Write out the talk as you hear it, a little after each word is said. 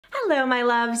Hello my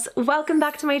loves, welcome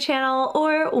back to my channel,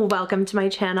 or welcome to my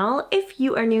channel if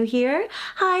you are new here.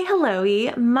 Hi,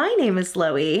 hello-y, my name is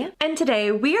Loey, and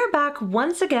today we are back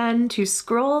once again to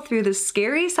scroll through the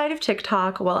scary side of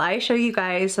TikTok while I show you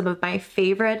guys some of my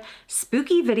favorite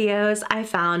spooky videos I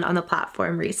found on the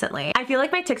platform recently. I feel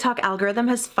like my TikTok algorithm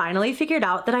has finally figured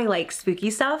out that I like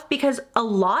spooky stuff because a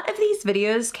lot of these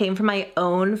videos came from my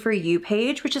own For You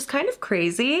page, which is kind of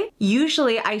crazy.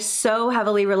 Usually I so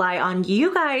heavily rely on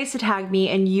you guys to tag me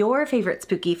in your favorite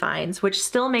spooky finds, which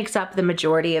still makes up the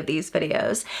majority of these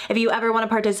videos. If you ever want to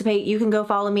participate, you can go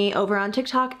follow me over on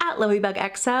TikTok at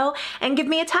LoeyBugXO and give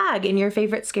me a tag in your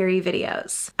favorite scary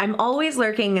videos. I'm always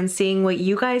lurking and seeing what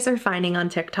you guys are finding on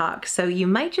TikTok, so you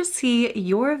might just see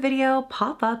your video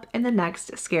pop up in the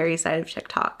next scary side of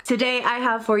TikTok. Today I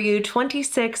have for you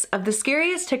 26 of the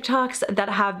scariest TikToks that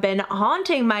have been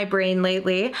haunting my brain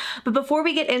lately, but before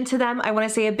we get into them, I want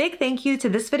to say a big thank you to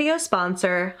this video's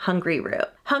sponsor, Hungryroot.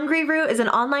 Hungryroot is an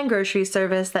online grocery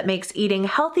service that makes eating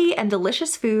healthy and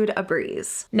delicious food a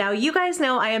breeze. Now, you guys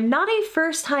know I am not a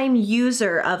first-time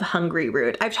user of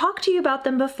Hungryroot. I've talked to you about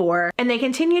them before, and they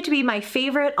continue to be my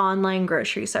favorite online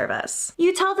grocery service.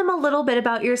 You tell them a little bit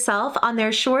about yourself on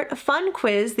their short, fun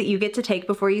quiz that you get to take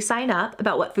before you sign up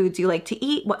about what foods you like to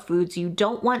eat, what foods you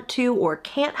don't want to or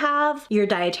can't have, your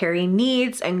dietary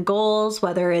needs and goals,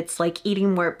 whether it's like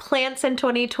eating more plants in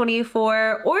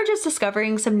 2024 or just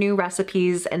discovering some new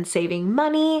recipes and saving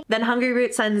money. Then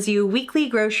Hungryroot sends you weekly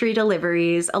grocery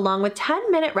deliveries along with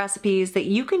 10-minute recipes that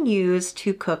you can use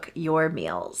to cook your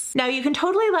meals. Now, you can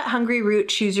totally let Hungryroot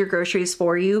choose your groceries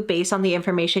for you based on the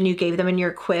information you gave them in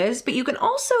your quiz, but you can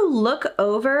also look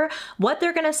over what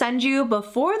they're gonna send you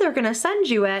before they're gonna send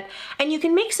you it, and you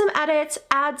can make some edits,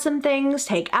 add some things,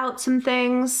 take out some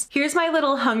things. Here's my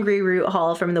little Hungryroot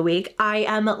haul from the week. I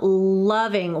am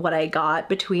loving what I got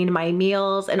between my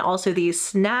meals and also these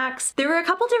snacks. There were a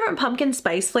couple different pumpkin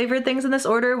spice flavored things in this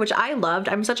order, which I loved.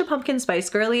 I'm such a pumpkin spice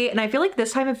girly, and I feel like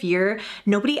this time of year,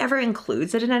 nobody ever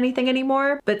includes it in anything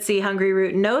anymore. But see,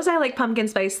 Hungryroot knows I like pumpkin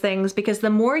spice things because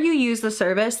the more you use the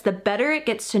service, the better it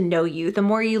gets to know you. The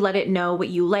more you let it know what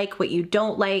you like, what you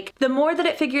don't like, the more that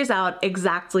it figures out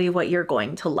exactly what you're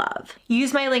going to love.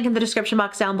 Use my link in the description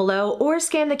box down below or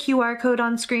scan the QR code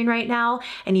on screen right now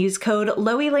and use code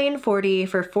LoeyLane40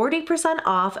 for 40%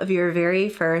 off of your very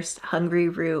first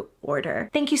Hungryroot order.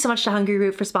 Thank you so much to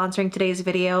Hungryroot for sponsoring today's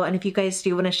video, and if you guys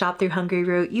do want to shop through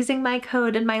Hungryroot, using my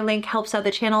code and my link helps out the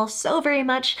channel so very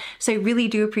much, so I really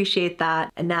do appreciate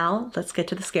that. And now let's get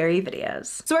to the scary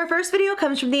videos. So our first video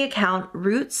comes from the account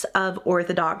Roots of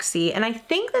Orthodoxy, and I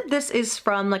think that this is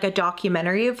from like a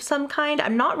documentary of some kind.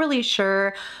 I'm not really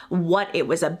sure what it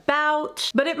was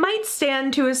about, but it might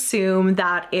stand to assume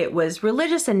that it was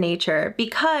religious in nature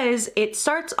because it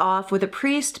starts off with a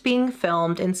priest being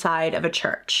filmed inside of a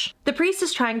church. The priest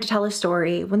is trying to tell a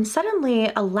story when suddenly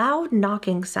a loud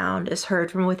knocking sound is heard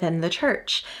from within the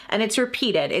church, and it's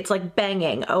repeated. It's like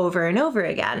banging over and over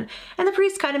again. And the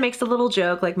priest kind of makes a little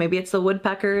joke, like maybe it's the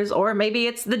woodpeckers or maybe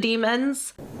it's the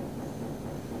demons.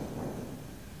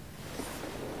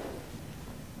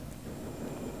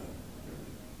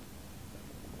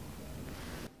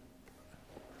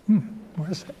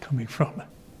 Where's that coming from?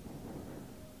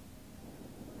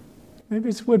 Maybe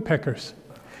it's woodpeckers.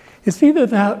 It's either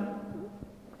that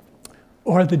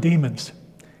or the demons.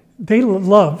 They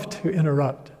love to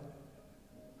interrupt.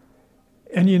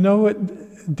 And you know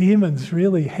what demons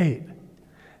really hate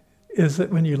is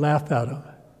that when you laugh at them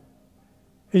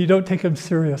and you don't take them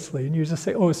seriously and you just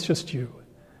say, oh, it's just you.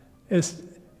 It's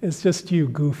just you,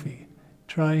 goofy,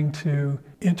 trying to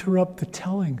interrupt the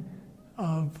telling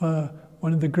of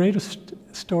one of the greatest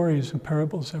stories and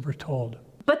parables ever told.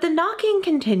 But the knocking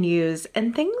continues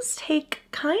and things take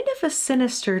kind of a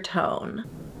sinister tone.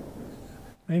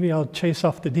 Maybe I'll chase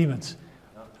off the demons.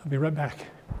 I'll be right back.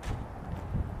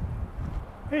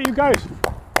 Hey, you guys.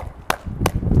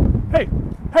 Hey,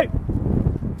 hey,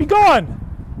 be gone.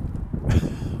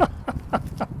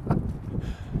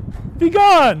 Be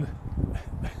gone.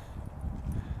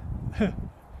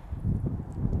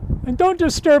 And don't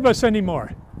disturb us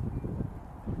anymore.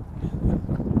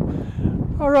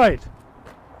 All right.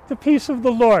 The peace of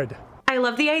the Lord. I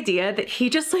love the idea that he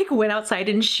just like went outside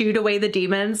and shooed away the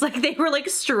demons like they were like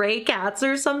stray cats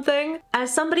or something.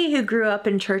 As somebody who grew up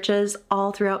in churches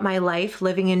all throughout my life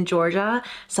living in Georgia,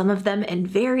 some of them in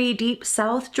very deep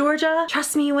South Georgia,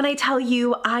 trust me when I tell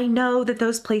you, I know that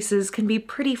those places can be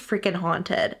pretty freaking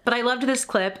haunted. But I loved this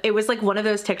clip. It was like one of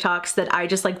those TikToks that I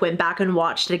just like went back and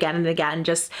watched it again and again.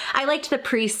 Just, I liked the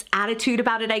priest's attitude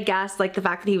about it, I guess, like the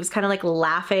fact that he was kind of like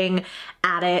laughing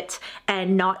at it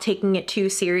and not taking it too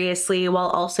seriously while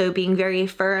also being very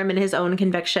firm in his own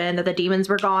conviction that the demons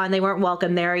were gone, they weren't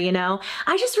welcome there, you know?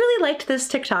 I just really liked this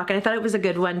TikTok and I thought it was a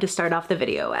good one to start off the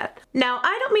video with. Now,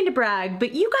 I don't mean to brag,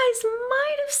 but you guys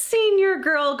might have seen your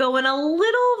girl going a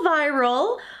little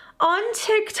viral on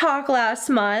TikTok last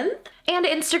month, and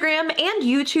Instagram and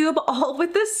YouTube, all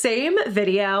with the same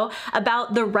video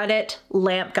about the Reddit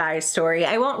lamp guy story.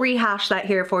 I won't rehash that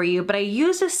here for you, but I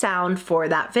used a sound for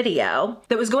that video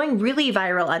that was going really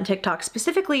viral on TikTok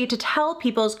specifically to tell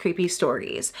people's creepy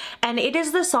stories. And it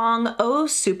is the song Oh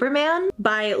Superman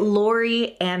by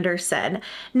Laurie Anderson.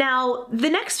 Now,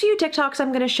 the next few TikToks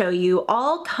I'm gonna show you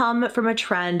all come from a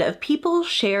trend of people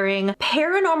sharing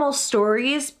paranormal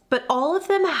stories, but all of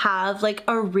them have like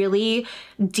a really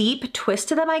deep twist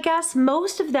to them, I guess.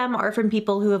 Most of them are from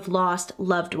people who have lost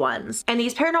loved ones. And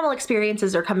these paranormal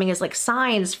experiences are coming as like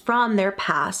signs from their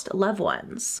past loved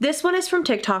ones. This one is from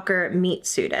TikToker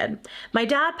meatsuited. My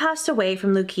dad passed away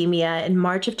from leukemia in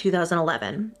March of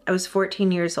 2011. I was 14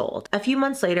 years old. A few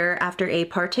months later, after a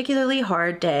particularly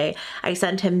hard day, I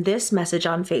sent him this message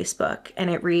on Facebook, and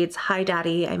it reads, "Hi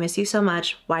Daddy, I miss you so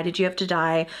much. Why did you have to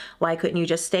die? Why couldn't you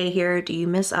just stay here? Do you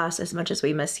miss us as much as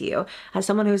we miss you?" As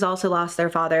someone who's also lost their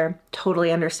father,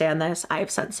 totally understand this.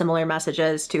 I've sent similar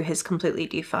messages to his completely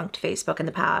defunct Facebook in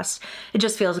the past. It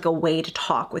just feels like a way to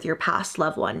talk with your past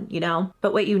loved one, you know?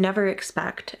 But what you never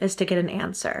expect is to get an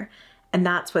answer. And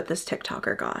that's what this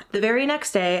TikToker got. The very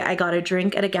next day, I got a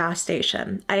drink at a gas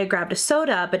station. I had grabbed a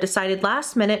soda, but decided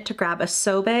last minute to grab a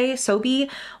sobe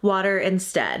water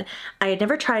instead. I had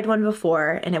never tried one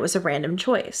before, and it was a random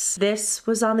choice. This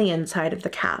was on the inside of the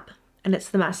cap, and it's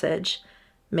the message,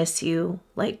 "Miss you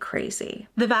like crazy."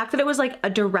 The fact that it was like a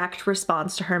direct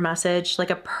response to her message, like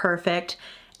a perfect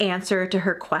answer to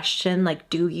her question, like,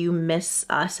 do you miss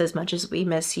us as much as we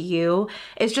miss you,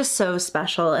 is just so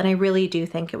special. And I really do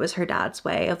think it was her dad's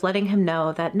way of letting him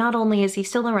know that not only is he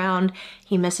still around,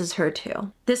 he misses her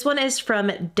too. This one is from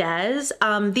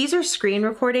dezzzzd. These are screen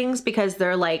recordings because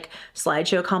they're like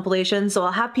slideshow compilations. So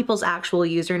I'll have people's actual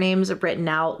usernames written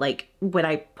out like when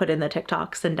I put in the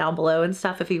TikToks and down below and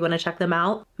stuff if you want to check them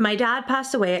out. My dad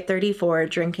passed away at 34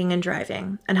 drinking and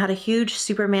driving and had a huge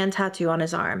Superman tattoo on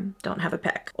his arm. Don't have a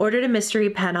pic. Ordered a mystery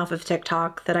pen off of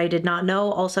TikTok that I did not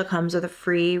know also comes with a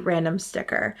free random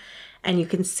sticker. And you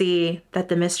can see that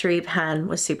the mystery pen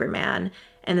was Superman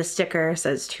and the sticker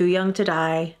says "Too young to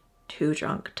die, too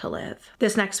drunk to live."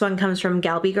 This next one comes from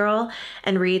galbigirl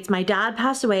and reads, "My dad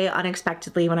passed away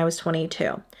unexpectedly when I was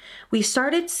 22. We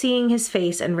started seeing his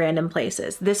face in random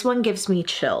places." This one gives me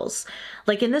chills.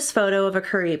 Like in this photo of a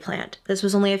curry plant. This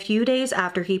was only a few days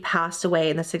after he passed away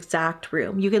in this exact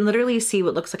room. You can literally see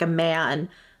what looks like a man,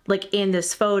 like in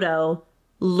this photo,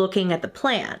 looking at the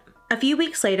plant. A few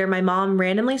weeks later, my mom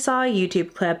randomly saw a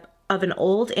YouTube clip of an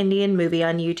old Indian movie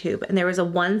on YouTube, and there was a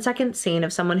 1-second scene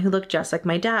of someone who looked just like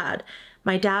my dad.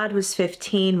 My dad was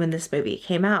 15 when this movie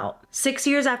came out. 6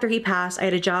 years after he passed, I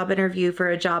had a job interview for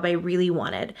a job I really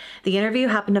wanted. The interview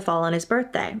happened to fall on his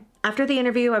birthday. After the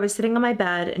interview, I was sitting on my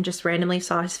bed and just randomly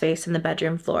saw his face in the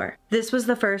bedroom floor. This was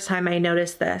the first time I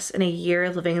noticed this in a year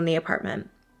of living in the apartment.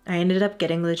 I ended up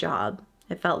getting the job.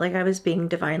 It felt like I was being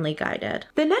divinely guided.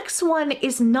 The next one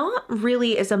is not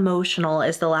really as emotional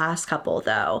as the last couple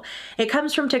though. It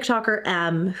comes from TikToker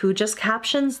M, who just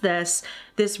captions this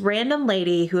random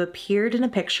lady who appeared in a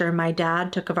picture my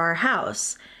dad took of our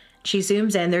house. She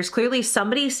zooms in, there's clearly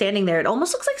somebody standing there. It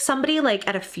almost looks like somebody like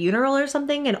at a funeral or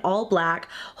something in all black,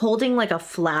 holding like a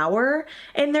flower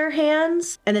in their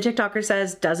hands. And the TikToker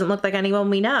says, "Doesn't look like anyone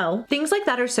we know." Things like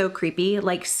that are so creepy,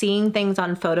 like seeing things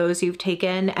on photos you've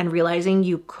taken and realizing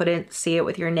you couldn't see it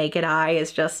with your naked eye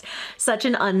is just such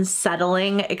an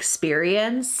unsettling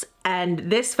experience.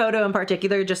 And this photo in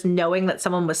particular, just knowing that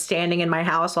someone was standing in my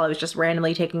house while I was just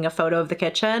randomly taking a photo of the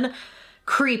kitchen,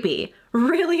 creepy.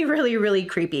 Really, really, really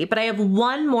creepy. But I have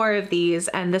one more of these,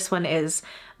 and this one is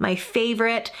my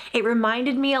favorite. It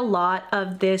reminded me a lot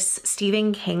of this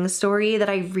Stephen King story that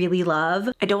I really love.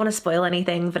 I don't want to spoil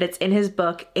anything, but it's in his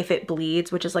book, If It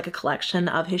Bleeds, which is like a collection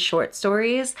of his short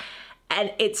stories.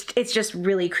 And it's just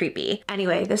really creepy.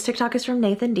 Anyway, this TikTok is from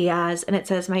nathanndiaz, and it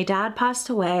says, "My dad passed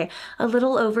away a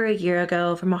little over a year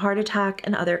ago from a heart attack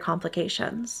and other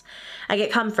complications. I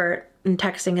get comfort in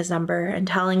texting his number and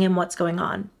telling him what's going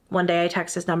on. One day I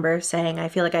text his number saying I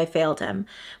feel like I failed him.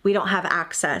 We don't have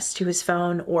access to his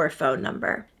phone or phone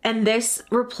number." And this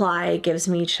reply gives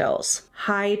me chills.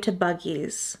 "Hi to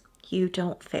Buggies. You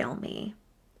don't fail me.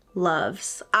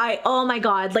 Loves." Oh my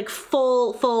God, like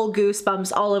full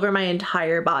goosebumps all over my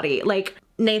entire body. Like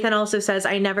Nathan also says,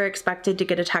 I never expected to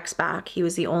get a text back. He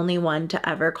was the only one to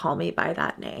ever call me by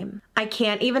that name. I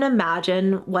can't even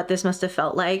imagine what this must have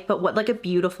felt like, but what like a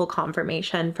beautiful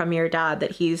confirmation from your dad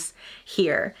that he's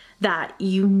here, that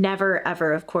you never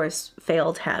ever, of course,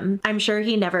 failed him. I'm sure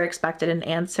he never expected an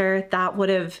answer. That would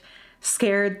have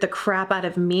scared the crap out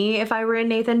of me if I were in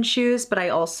Nathan's shoes, but I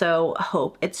also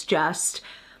hope it's just,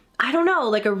 I don't know,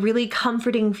 like a really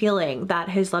comforting feeling that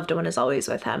his loved one is always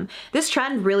with him. This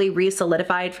trend really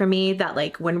re-solidified for me that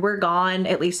like when we're gone,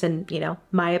 at least in, you know,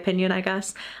 my opinion, I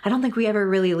guess, I don't think we ever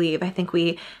really leave. I think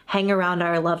we hang around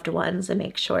our loved ones and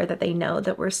make sure that they know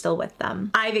that we're still with them.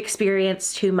 I've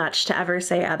experienced too much to ever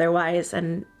say otherwise,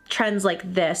 and trends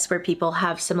like this where people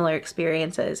have similar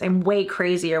experiences and way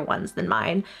crazier ones than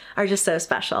mine are just so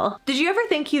special. Did you ever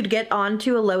think you'd get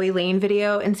onto a LoeyLane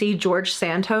video and see George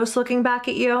Santos looking back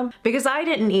at you? Because I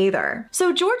didn't either.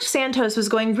 So George Santos was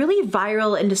going really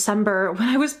viral in December when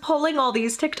I was pulling all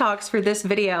these TikToks for this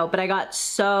video, but I got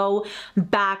so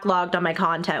backlogged on my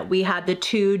content. We had the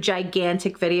 2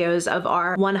 gigantic videos of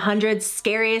our 100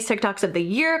 scariest TikToks of the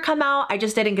year come out. I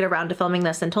just didn't get around to filming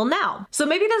this until now. So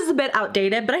maybe this is a bit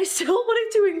outdated, but I still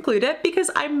wanted to include it because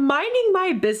I'm minding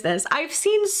my business. I've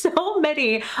seen so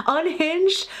many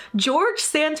unhinged George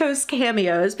Santos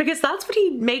cameos because that's what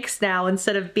he makes now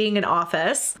instead of being in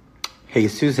office. Hey,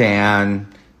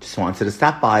 Suzanne. Just wanted to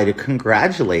stop by to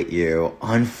congratulate you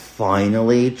on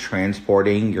finally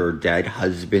transporting your dead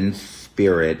husband's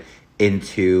spirit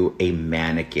into a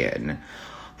mannequin.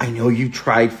 I know you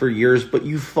tried for years, but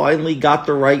you finally got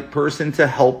the right person to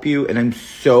help you, and I'm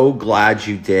so glad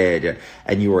you did,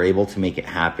 and you were able to make it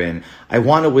happen. I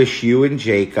want to wish you and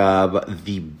Jacob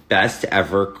the best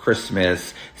ever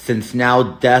Christmas, since now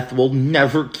death will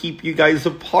never keep you guys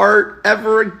apart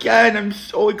ever again. I'm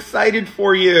so excited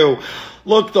for you.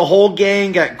 Look, the whole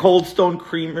gang at Cold Stone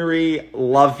Creamery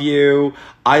love you.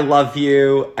 I love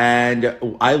you. And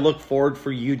I look forward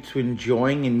for you to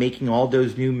enjoying and making all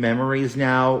those new memories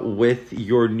now with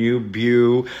your new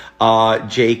beau,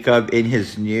 Jacob, in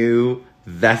his new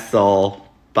vessel.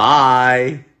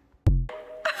 Bye.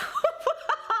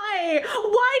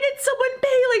 Why did someone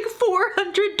pay like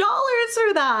 $400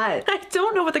 for that? I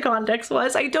don't know what the context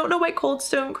was. I don't know why Cold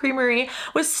Stone Creamery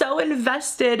was so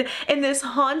invested in this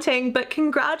haunting, but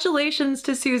congratulations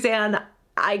to Suzanne.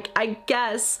 I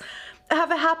guess.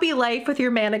 Have a happy life with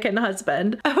your mannequin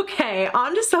husband. Okay,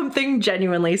 on to something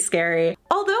genuinely scary.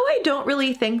 Although I don't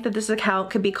really think that this account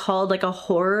could be called like a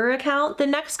horror account, the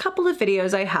next couple of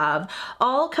videos I have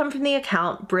all come from the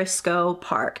account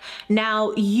briscoepark.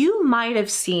 Now, you might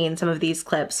have seen some of these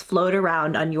clips float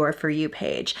around on your For You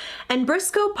page, and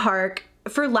briscoepark,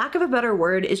 for lack of a better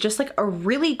word, is just like a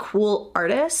really cool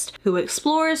artist who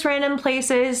explores random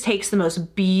places, takes the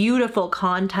most beautiful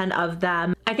content of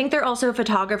them. I think they're also a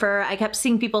photographer. I kept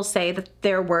seeing people say that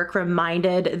their work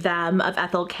reminded them of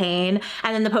Ethel Cain,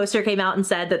 and then the poster came out and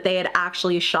said that they had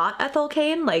actually shot Ethel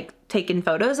Cain, like taken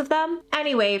photos of them.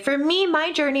 Anyway, for me,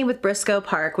 my journey with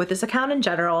briscoepark, with this account in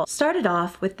general, started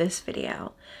off with this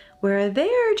video, where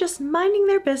they're just minding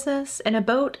their business in a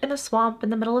boat in a swamp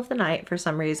in the middle of the night for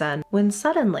some reason, when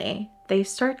suddenly they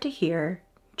start to hear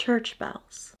church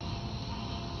bells.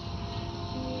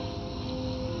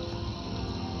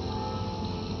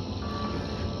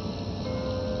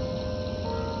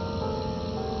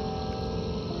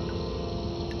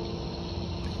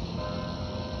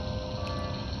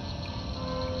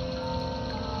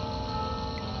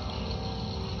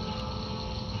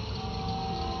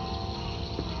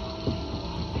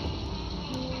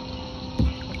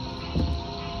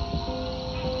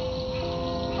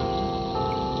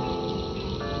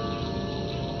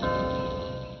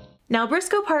 Now,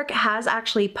 briscoepark has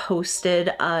actually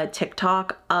posted a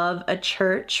TikTok of a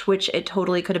church, which it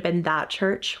totally could have been that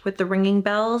church with the ringing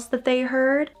bells that they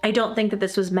heard. I don't think that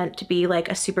this was meant to be like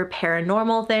a super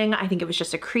paranormal thing. I think it was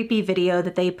just a creepy video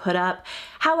that they put up.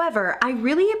 However, I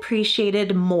really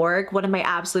appreciated Morg, one of my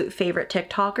absolute favorite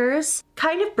TikTokers,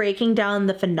 kind of breaking down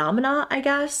the phenomena, I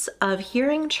guess, of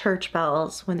hearing church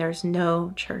bells when there's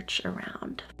no church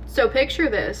around. So picture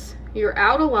this. You're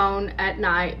out alone at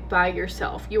night by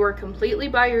yourself. You are completely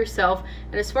by yourself,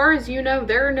 and as far as you know,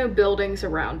 there are no buildings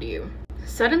around you.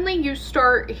 Suddenly you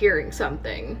start hearing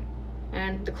something,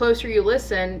 and the closer you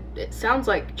listen, it sounds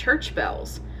like church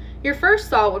bells. Your first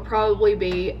thought would probably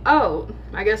be, oh,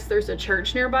 I guess there's a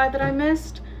church nearby that I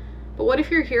missed. But what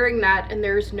if you're hearing that and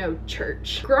there's no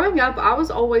church? Growing up, I was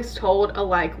always told a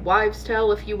wives'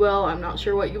 tale, if you will. I'm not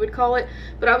sure what you would call it,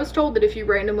 but I was told that if you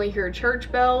randomly hear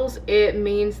church bells, it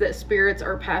means that spirits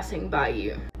are passing by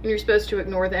you, and you're supposed to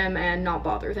ignore them and not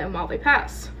bother them while they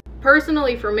pass.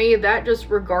 Personally, for me, that just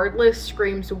regardless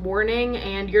screams warning,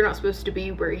 and you're not supposed to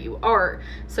be where you are.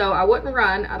 So I wouldn't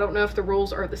run. I don't know if the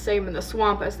rules are the same in the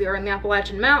swamp as they are in the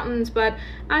Appalachian Mountains, but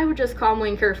I would just calmly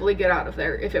and carefully get out of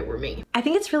there if it were me. I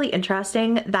think it's really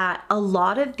interesting that a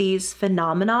lot of these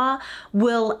phenomena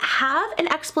will have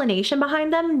an explanation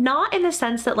behind them, not in the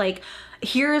sense that like,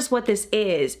 here's what this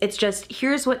is. It's just,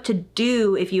 here's what to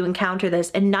do if you encounter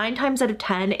this. And 9 times out of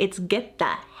 10, it's get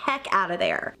the heck out of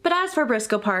there. But as for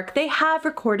Briscoepark, they have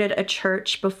recorded a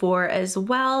church before as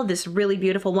well. This really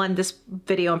beautiful one. This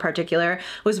video in particular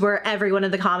was where everyone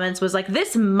in the comments was like,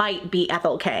 this might be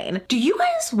Ethel Cain. Do you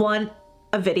guys want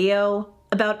a video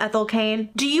about Ethel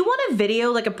Cain? Do you want a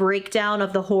video, like a breakdown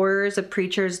of the horrors of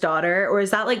Preacher's Daughter? Or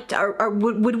is that like,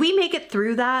 would we make it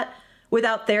through that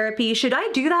without therapy? Should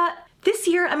I do that? This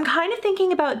year, I'm kind of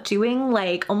thinking about doing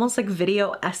like almost like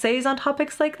video essays on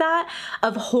topics like that,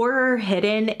 of horror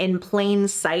hidden in plain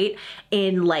sight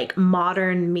in like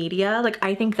modern media. Like,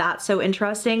 I think that's so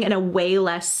interesting in a way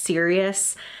less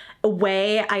serious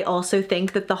way. I also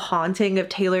think that the haunting of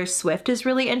Taylor Swift is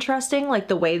really interesting, like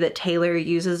the way that Taylor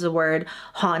uses the word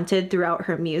haunted throughout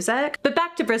her music. But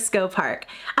back to Briscoepark.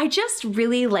 I just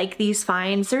really like these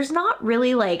finds. There's not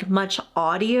really like much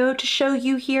audio to show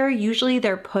you here. Usually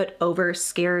they're put over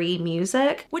scary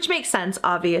music, which makes sense,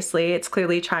 obviously. It's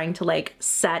clearly trying to like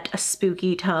set a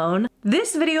spooky tone.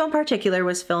 This video in particular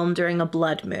was filmed during a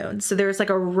blood moon. So there was like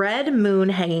a red moon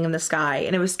hanging in the sky,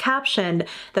 and it was captioned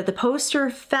that the poster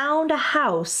found a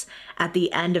house at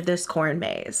the end of this corn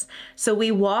maze. So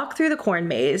we walk through the corn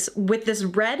maze with this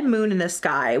red moon in the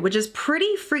sky, which is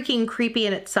pretty freaking creepy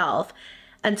in itself,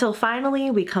 until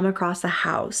finally we come across a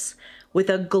house with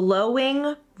a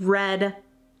glowing red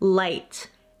light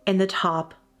in the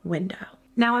top window.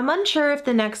 Now, I'm unsure if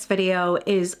the next video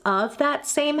is of that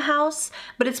same house,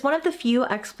 but it's one of the few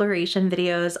exploration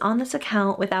videos on this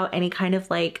account without any kind of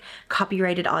like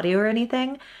copyrighted audio or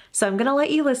anything. So I'm gonna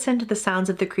let you listen to the sounds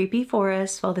of the creepy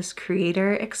forest while this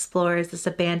creator explores this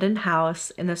abandoned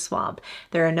house in the swamp.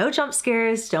 There are no jump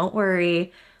scares, don't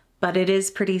worry, but it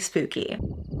is pretty spooky.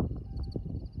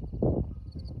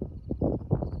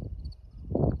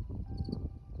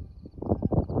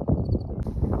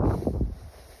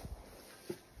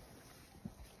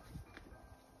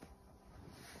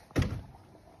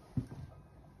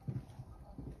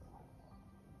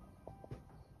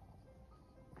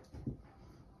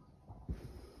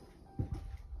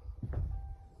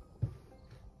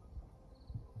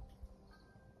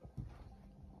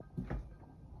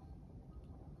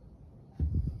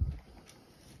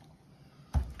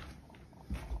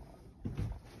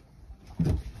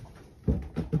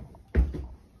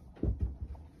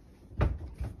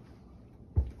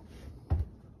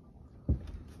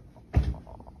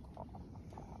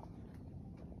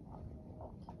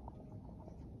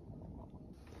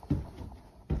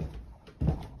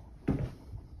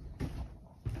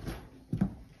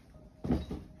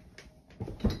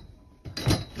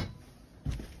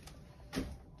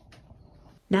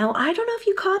 Now, I don't know if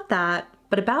you caught that,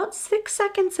 but about 6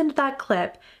 seconds into that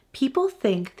clip, people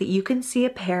think that you can see a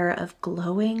pair of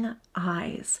glowing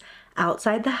eyes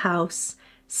outside the house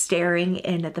staring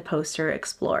in at the poster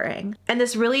exploring. And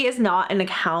this really is not an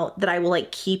account that I will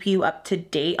like keep you up to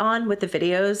date on with the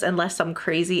videos unless some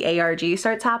crazy ARG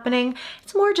starts happening.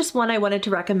 It's more just one I wanted to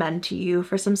recommend to you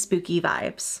for some spooky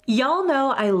vibes. Y'all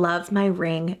know I love my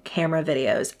Ring camera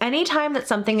videos. Anytime that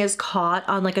something is caught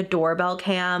on like a doorbell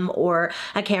cam or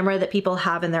a camera that people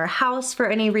have in their house for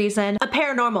any reason, a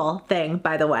paranormal thing,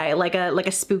 by the way, like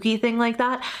a spooky thing like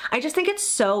that, I just think it's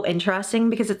so interesting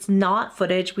because it's not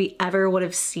footage we ever would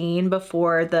have seen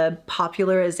before the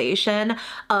popularization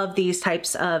of these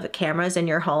types of cameras in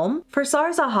your home. For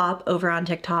Sarzahop over on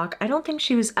TikTok, I don't think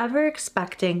she was ever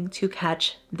expecting to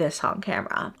catch this on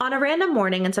camera. On a random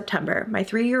morning in September, my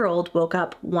 3-year-old woke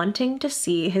up wanting to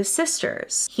see his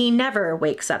sisters. He never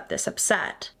wakes up this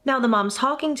upset. Now the mom's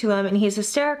talking to him and he's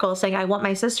hysterical saying, "I want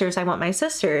my sisters, I want my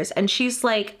sisters." And she's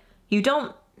like, "You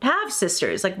don't have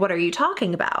sisters, like what are you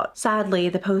talking about?" Sadly,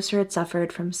 the poster had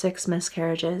suffered from 6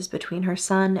 miscarriages between her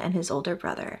son and his older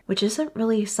brother, which isn't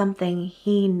really something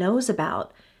he knows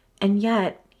about, and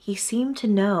yet he seemed to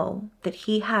know that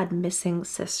he had missing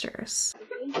sisters.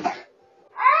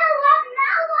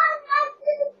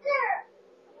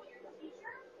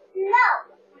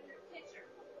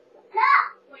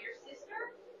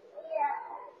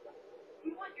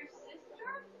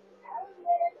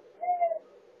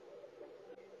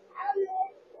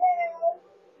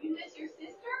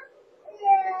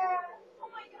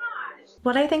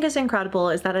 What I think is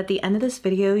incredible is that at the end of this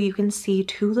video, you can see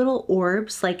two little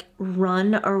orbs like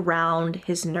run around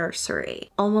his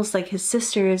nursery. Almost like his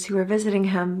sisters who were visiting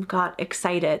him got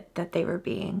excited that they were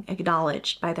being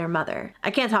acknowledged by their mother.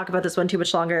 I can't talk about this one too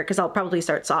much longer because I'll probably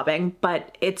start sobbing,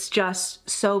 but it's just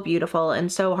so beautiful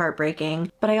and so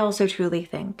heartbreaking. But I also truly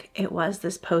think it was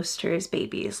this poster's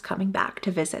babies coming back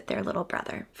to visit their little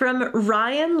brother. From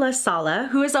theryanlasala,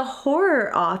 who is a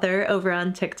horror author over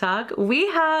on TikTok, we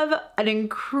have an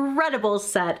incredible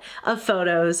set of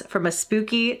photos from a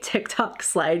spooky TikTok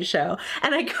slideshow,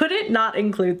 and I couldn't not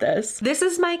include this. This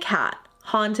is my cat,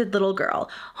 Haunted Little Girl.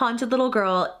 Haunted Little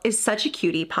Girl is such a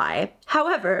cutie pie.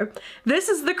 However, this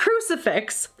is the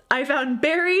crucifix I found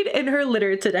buried in her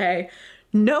litter today.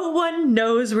 No one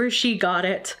knows where she got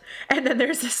it. And then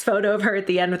there's this photo of her at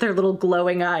the end with her little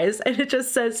glowing eyes, and it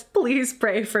just says, please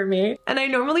pray for me. And I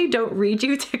normally don't read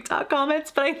you TikTok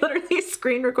comments, but I literally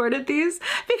screen recorded these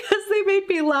because they made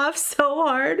me laugh so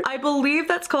hard. I believe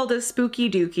that's called a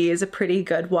spooky dookie, is a pretty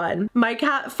good one. My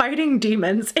cat fighting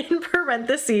demons in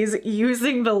parentheses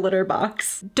using the litter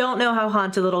box. Don't know how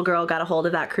Haunted Little Girl got a hold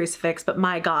of that crucifix, but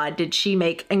my God, did she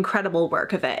make incredible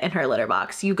work of it in her litter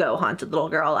box. You go, Haunted Little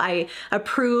Girl. I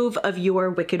approve of your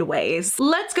wicked ways.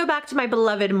 Let's go back to my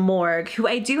beloved Morg, who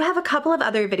I do have a couple of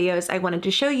other videos I wanted to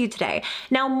show you today.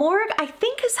 Now, Morg, I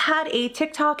think, has had a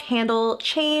TikTok handle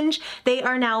change. They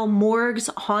are now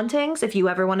morgshauntings. If you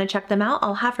ever want to check them out,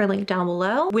 I'll have her link down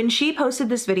below. When she posted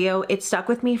this video, it stuck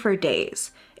with me for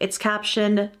days. It's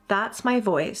captioned, "That's my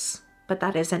voice, but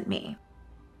that isn't me."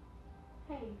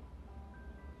 Hey.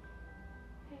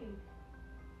 Hey.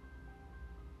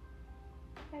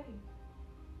 Hey.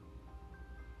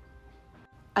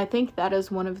 I think that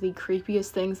is one of the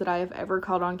creepiest things that I have ever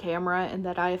caught on camera and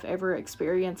that I have ever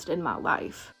experienced in my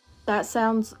life. That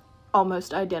sounds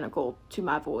almost identical to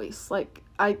my voice. Like,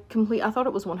 I thought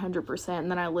it was 100%,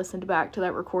 and then I listened back to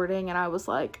that recording and I was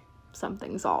like,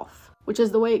 something's off. Which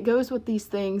is the way it goes with these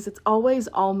things. It's always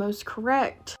almost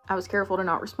correct. I was careful to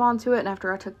not respond to it, and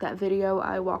after I took that video,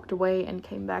 I walked away and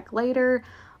came back later.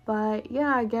 But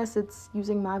yeah, I guess it's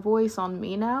using my voice on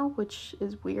me now, which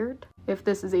is weird. If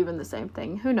this is even the same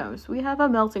thing, who knows? We have a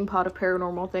melting pot of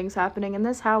paranormal things happening in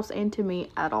this house and to me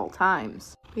at all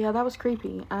times. But yeah, that was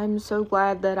creepy. I'm so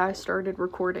glad that I started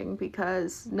recording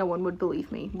because no one would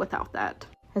believe me without that.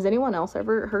 Has anyone else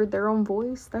ever heard their own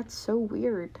voice? That's so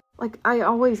weird. Like,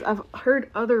 I've heard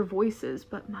other voices,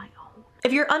 but my own.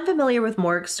 If you're unfamiliar with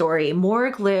Morg's story,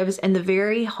 Morg lives in the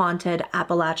very haunted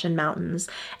Appalachian Mountains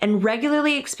and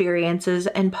regularly experiences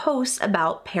and posts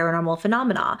about paranormal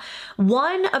phenomena.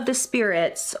 One of the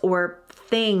spirits or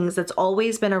things that's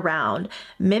always been around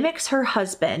mimics her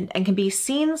husband and can be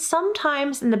seen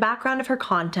sometimes in the background of her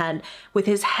content with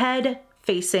his head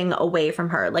facing away from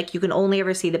her, like you can only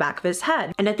ever see the back of his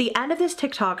head. And at the end of this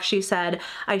TikTok, she said,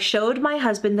 "I showed my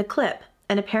husband the clip,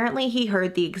 and apparently he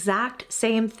heard the exact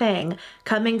same thing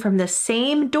coming from the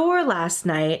same door last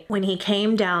night when he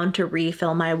came down to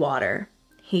refill my water.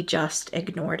 He just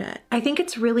ignored it." I think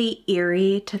it's really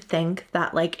eerie to think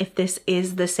that, like, if this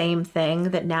is the same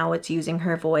thing, that now it's using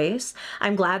her voice.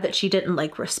 I'm glad that she didn't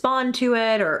like respond to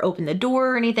it or open the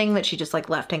door or anything, that she just like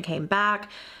left and came back.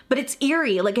 But it's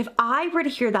eerie. Like, if I were to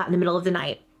hear that in the middle of the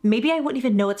night, maybe I wouldn't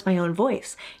even know it's my own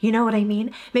voice. You know what I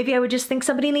mean? Maybe I would just think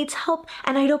somebody needs help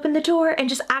and I'd open the door and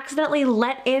just accidentally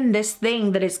let in this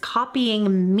thing that is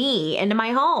copying me into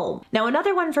my home. Now,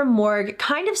 another one from Morg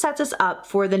kind of sets us up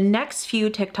for the next few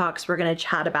TikToks we're gonna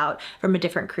chat about from a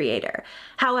different creator.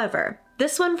 However,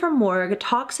 this one from Morg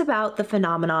talks about the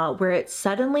phenomena where it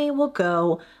suddenly will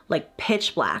go like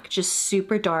pitch black, just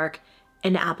super dark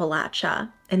in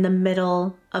Appalachia in the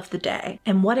middle of the day,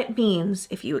 and what it means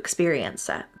if you experience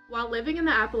it. While living in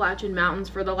the Appalachian Mountains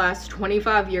for the last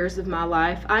 25 years of my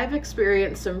life, I've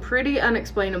experienced some pretty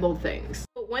unexplainable things.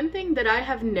 But one thing that I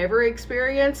have never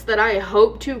experienced, that I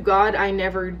hope to God I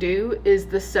never do, is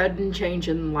the sudden change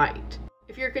in light.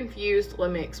 If you're confused, let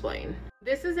me explain.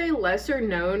 This is a lesser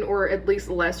known, or at least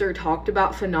lesser talked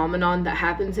about phenomenon that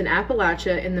happens in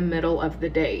Appalachia in the middle of the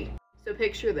day. So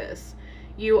picture this.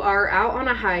 You are out on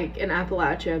a hike in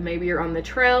Appalachia, maybe you're on the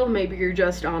trail, maybe you're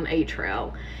just on a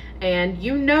trail, and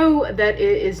you know that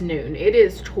it is noon. It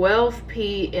is 12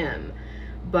 p.m.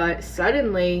 But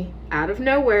suddenly, out of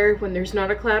nowhere, when there's not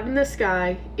a cloud in the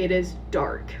sky, it is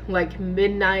dark, like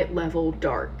midnight level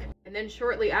dark. And then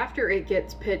shortly after it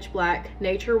gets pitch black,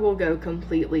 nature will go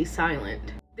completely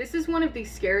silent. This is one of the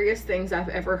scariest things I've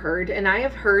ever heard, and I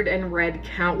have heard and read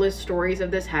countless stories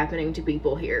of this happening to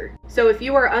people here. So if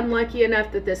you are unlucky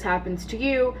enough that this happens to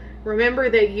you, remember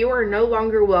that you are no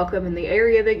longer welcome in the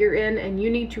area that you're in, and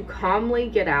you need to calmly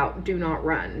get out, do not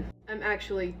run. I'm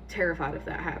actually terrified of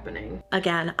that happening.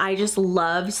 Again, I just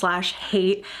love /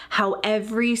 hate how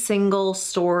every single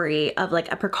story of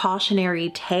like a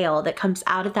precautionary tale that comes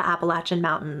out of the Appalachian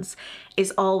Mountains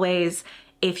is always,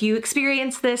 if you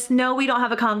experience this, no, we don't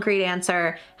have a concrete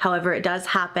answer. However, it does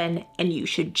happen and you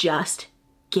should just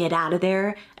get out of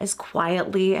there as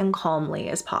quietly and calmly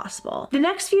as possible. The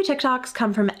next few TikToks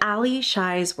come from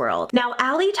alliecheyswrld. Now,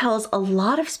 Allie tells a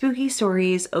lot of spooky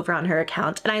stories over on her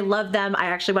account, and I love them. I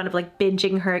actually wound up like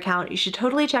binging her account. You should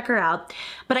totally check her out.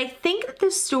 But I think that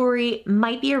this story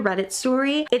might be a Reddit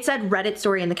story. It said Reddit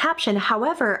story in the caption.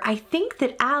 However, I think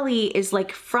that Allie is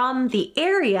like from the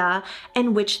area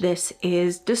in which this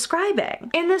is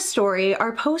describing. In this story,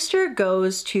 our poster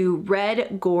goes to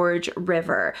Red Gorge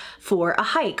River for a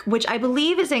hike, which I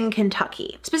believe is in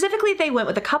Kentucky. Specifically, they went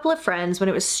with a couple of friends when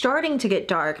it was starting to get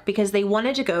dark because they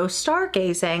wanted to go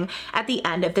stargazing at the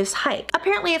end of this hike.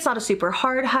 Apparently, it's not a super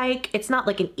hard hike. It's not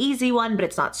like an easy one, but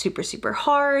it's not super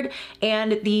hard.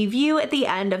 And the view at the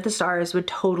end of the stars would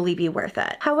totally be worth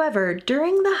it. However,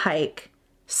 during the hike,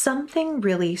 something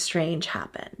really strange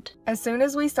happened. As soon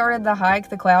as we started the hike,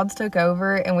 the clouds took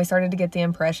over and we started to get the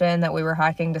impression that we were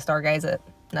hiking to stargaze at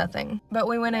nothing. But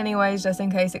we went anyways just in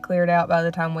case it cleared out by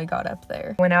the time we got up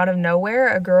there. When out of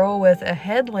nowhere, a girl with a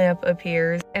headlamp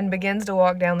appears and begins to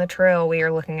walk down the trail we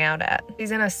are looking out at.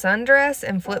 She's in a sundress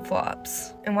and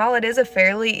flip-flops. And while it is a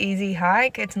fairly easy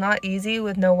hike, it's not easy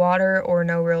with no water or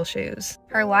no real shoes.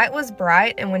 Her light was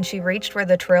bright, and when she reached where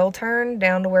the trail turned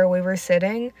down to where we were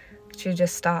sitting, she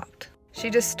just stopped. She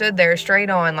just stood there straight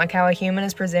on, like how a human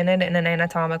is presented in an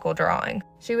anatomical drawing.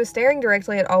 She was staring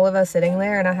directly at all of us sitting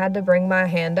there, and I had to bring my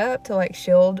hand up to like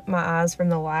shield my eyes from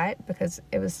the light because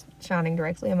it was shining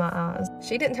directly in my eyes.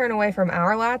 She didn't turn away from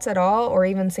our lights at all or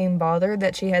even seem bothered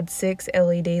that she had 6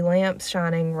 LED lamps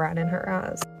shining right in her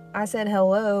eyes. I said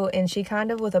hello, and she kind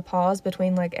of, with a pause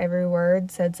between like every word,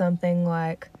 said something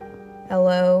like,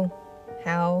 "Hello,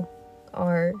 how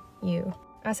are you?"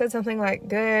 I said something like,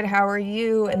 "Good, how are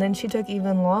you?" And then she took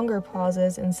even longer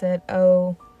pauses and said,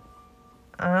 "Oh,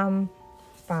 I'm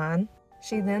fine."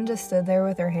 She then just stood there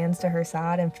with her hands to her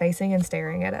side and facing and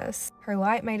staring at us. Her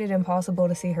light made it impossible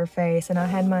to see her face, and I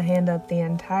had my hand up the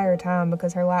entire time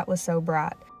because her light was so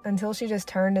bright, until she just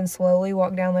turned and slowly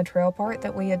walked down the trail part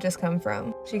that we had just come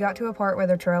from. She got to a part where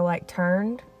the trail like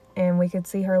turned, and we could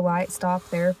see her light stop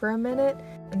there for a minute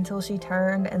until she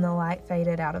turned and the light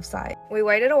faded out of sight. We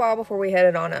waited a while before we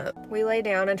headed on up. We lay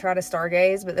down and tried to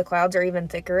stargaze, but the clouds are even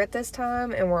thicker at this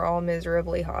time and we're all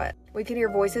miserably hot. We could hear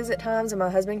voices at times, and my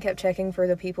husband kept checking for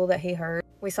the people that he heard.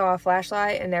 We saw a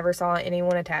flashlight and never saw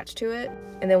anyone attached to it,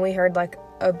 and then we heard like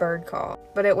a bird call.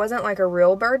 But it wasn't like a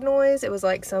real bird noise, it was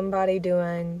like somebody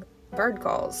doing bird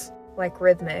calls. Like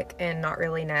rhythmic and not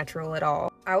really natural at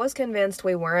all. I was convinced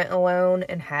we weren't alone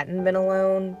and hadn't been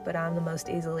alone, but I'm the most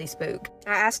easily spooked.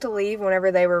 I asked to leave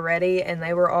whenever they were ready, and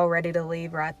they were all ready to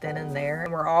leave right then and there.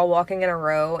 And we're all walking in a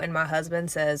row, and my husband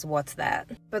says, "What's that?"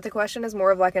 But the question is more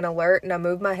of like an alert, and I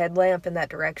move my headlamp in that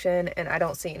direction, and I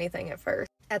don't see anything at first.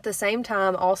 At the same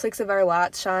time, all 6 of our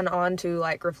lights shine on to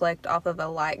like reflect off of a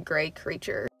light gray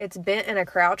creature. It's bent in a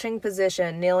crouching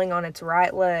position, kneeling on its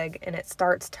right leg, and it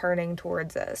starts turning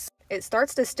towards us. It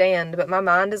starts to stand, but my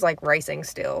mind is like racing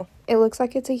still. It looks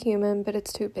like it's a human, but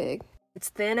it's too big. It's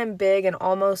thin and big and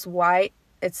almost white.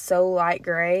 It's so light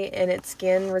gray, and its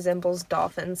skin resembles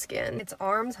dolphin skin. Its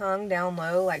arms hung down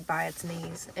low, like by its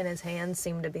knees, and its hands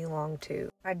seemed to be long too.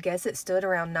 I'd guess it stood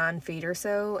around 9 feet or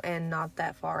so, and not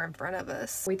that far in front of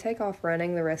us. We take off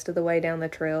running the rest of the way down the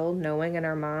trail, knowing in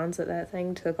our minds that that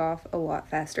thing took off a lot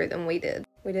faster than we did.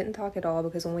 We didn't talk at all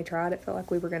because when we tried, it felt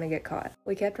like we were going to get caught.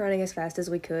 We kept running as fast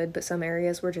as we could, but some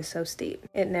areas were just so steep.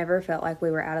 It never felt like we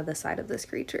were out of the sight of this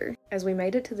creature. As we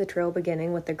made it to the trail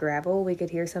beginning with the gravel, we could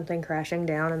hear something crashing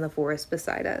down in the forest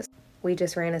beside us. We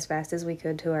just ran as fast as we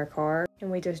could to our car,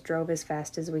 and we just drove as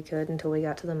fast as we could until we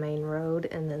got to the main road,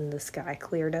 and then the sky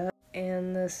cleared up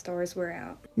and the stars were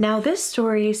out. Now, this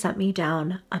story sent me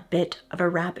down a bit of a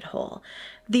rabbit hole.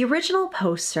 The original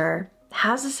poster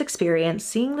has this experience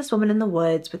seeing this woman in the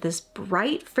woods with this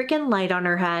bright freaking light on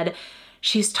her head.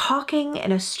 She's talking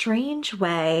in a strange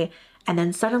way, and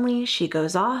then suddenly she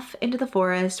goes off into the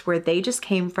forest where they just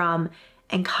came from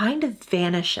and kind of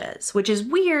vanishes, which is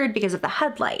weird because of the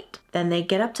headlight. Then they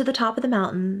get up to the top of the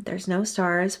mountain. There's no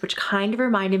stars, which kind of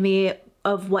reminded me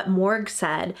of what Morg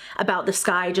said about the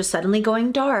sky just suddenly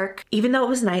going dark. Even though it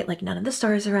was night, like none of the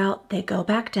stars are out, they go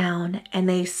back down and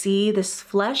they see this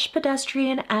flesh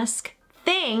pedestrian-esque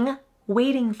thing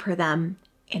waiting for them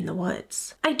in the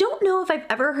woods. I don't know if I've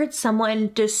ever heard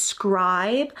someone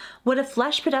describe what a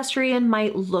flesh pedestrian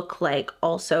might look like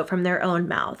also from their own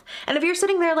mouth. And if you're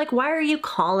sitting there like, why are you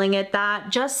calling it that?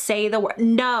 Just say the word.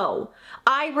 No,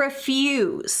 I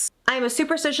refuse. I'm a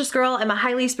superstitious girl, I'm a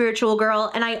highly spiritual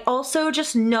girl, and I also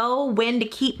just know when to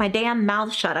keep my damn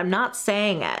mouth shut. I'm not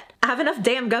saying it. I have enough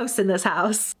damn ghosts in this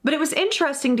house. But it was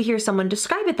interesting to hear someone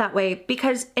describe it that way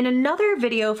because in another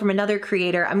video from another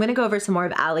creator, I'm gonna go over some more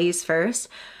of Allie's first,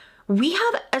 we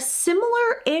have a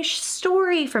similar-ish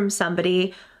story from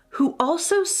somebody who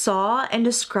also saw and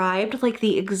described like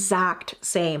the exact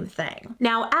same thing.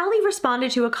 Now, Allie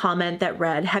responded to a comment that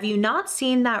read, "Have you not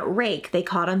seen that rake they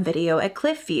caught on video at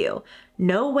Cliffview?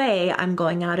 No way I'm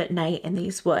going out at night in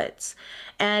these woods."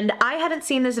 And I hadn't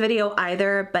seen this video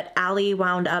either, but Allie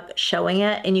wound up showing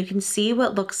it, and you can see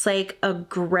what looks like a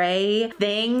gray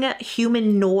thing,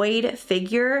 humanoid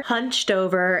figure hunched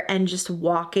over and just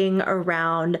walking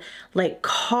around like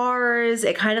cars.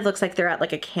 It kind of looks like they're at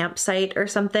like a campsite or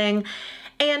something.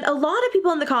 And a lot of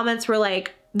people in the comments were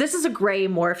like, this is a gray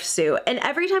morph suit. And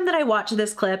every time that I watch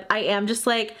this clip, I am just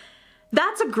like,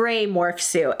 that's a gray morph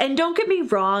suit. And don't get me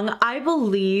wrong, I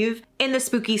believe in the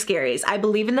spooky scaries. I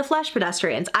believe in the flesh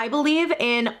pedestrians. I believe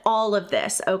in all of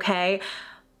this, okay?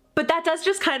 But that does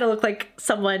just kind of look like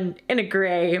someone in a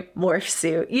gray morph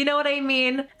suit. You know what I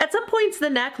mean? At some points the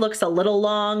neck looks a little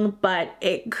long, but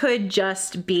it could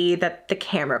just be that the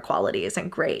camera quality isn't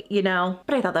great, you know?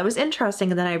 But I thought that was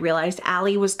interesting, and then I realized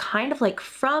Allie was kind of like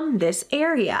from this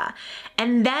area.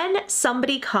 And then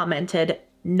somebody commented,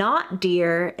 "Not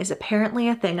deer is apparently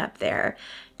a thing up there,"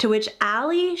 to which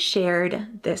Allie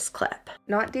shared this clip.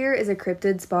 Not deer is a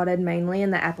cryptid spotted mainly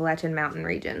in the Appalachian Mountain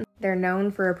region. They're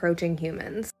known for approaching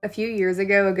humans. A few years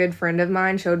ago, a good friend of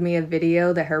mine showed me a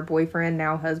video that her boyfriend,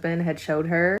 now husband, had showed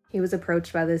her. He was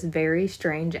approached by this very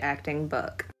strange acting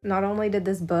buck. Not only did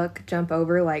this buck jump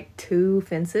over like 2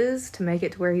 fences to make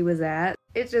it to where he was at,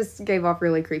 it just gave off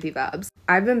really creepy vibes.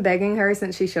 I've been begging her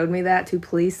since she showed me that to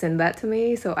please send that to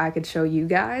me so I could show you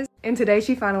guys. And today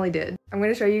she finally did. I'm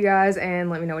gonna show you guys and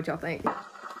let me know what y'all think.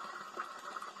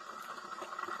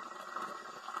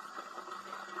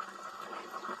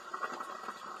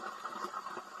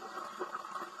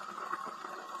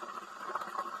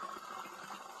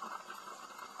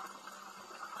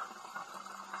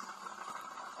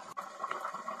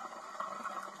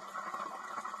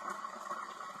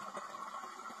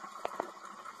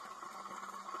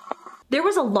 There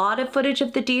was a lot of footage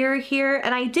of the deer here,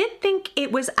 and I did think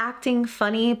it was acting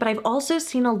funny, but I've also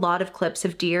seen a lot of clips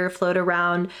of deer float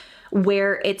around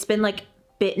where it's been like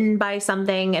bitten by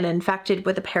something and infected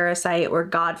with a parasite, or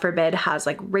God forbid has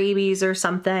like rabies or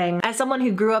something. As someone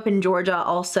who grew up in Georgia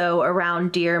also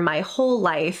around deer my whole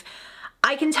life,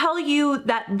 I can tell you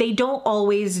that they don't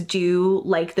always do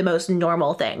like the most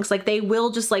normal things. Like they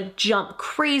will just like jump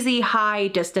crazy high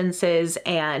distances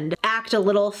and act a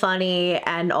little funny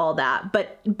and all that.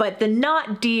 But the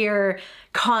not deer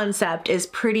concept is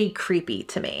pretty creepy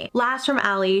to me. Last from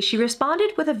Allie, she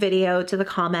responded with a video to the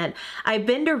comment, "I've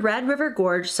been to Red River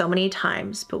Gorge so many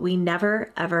times, but we never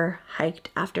ever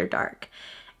hiked after dark."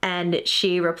 And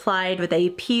she replied with a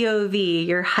POV,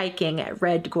 "You're hiking at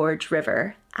Red Gorge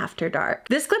River after dark."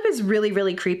 This clip is really,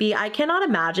 really creepy. I cannot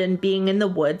imagine being in the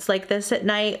woods like this at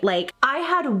night. Like, I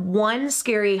had one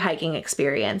scary hiking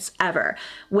experience ever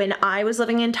when I was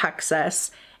living in Texas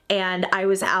and I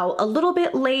was out a little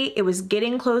bit late. It was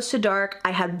getting close to dark.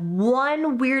 I had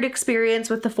one weird experience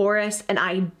with the forest and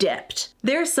I dipped.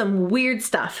 There's some weird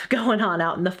stuff going on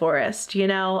out in the forest, you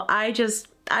know?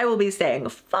 I will be staying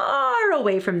far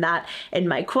away from that in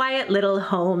my quiet little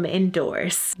home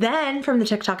indoors. Then from the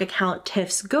TikTok account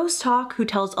tiffsghosttalk, who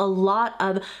tells a lot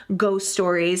of ghost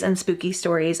stories and spooky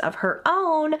stories of her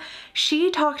own,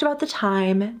 she talked about the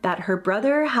time that her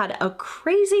brother had a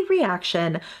crazy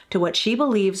reaction to what she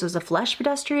believes was a flesh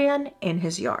pedestrian in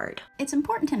his yard. It's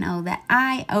important to know that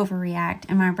I overreact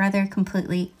and my brother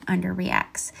completely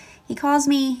underreacts. He calls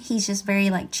me, he's just very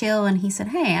like chill, and he said,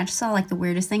 "Hey, I just saw like the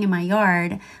weirdest thing in my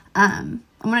yard. I'm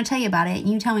gonna tell you about it and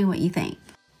you tell me what you think."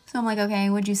 So I'm like, "Okay,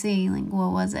 what'd you see? Like,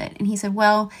 what was it?" And he said,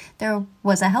 "Well, there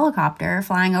was a helicopter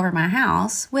flying over my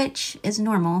house," which is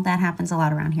normal. That happens a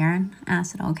lot around here. And I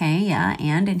said, "Okay, yeah,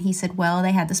 and he said, "Well,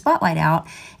 they had the spotlight out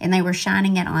and they were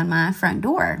shining it on my front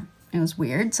door." It was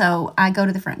weird. So I go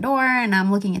to the front door and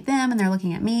I'm looking at them and they're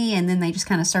looking at me, and then they just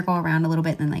kind of circle around a little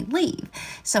bit and then they leave.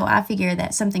 So I figure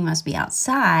that something must be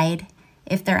outside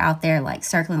if they're out there like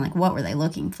circling, like what were they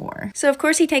looking for? So of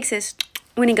course he takes this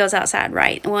when he goes outside,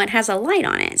 right? Well, it has a light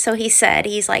on it. So he said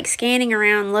he's like scanning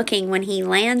around looking when he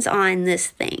lands on this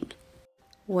thing.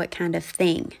 What kind of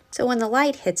thing? So when the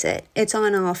light hits it, it's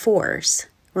on all fours.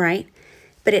 right?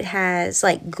 But it has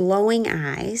like glowing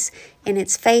eyes, and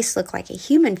its face looked like a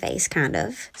human face, kind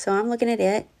of. So I'm looking at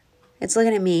it. It's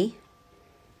looking at me.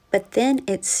 But then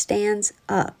it stands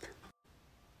up.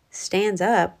 Stands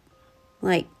up?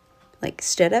 Like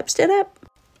stood up, stood up?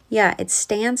 Yeah, it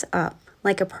stands up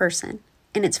like a person.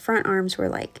 And its front arms were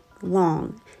like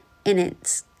long. And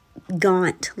it's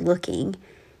gaunt looking.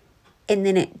 And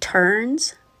then it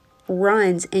turns,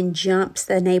 runs, and jumps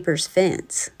the neighbor's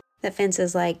fence. That fence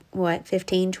is like, what,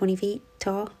 15, 20 feet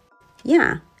tall?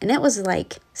 Yeah, and it was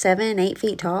like 7, 8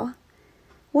 feet tall.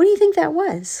 What do you think that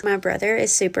was? My brother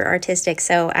is super artistic,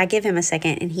 so I give him a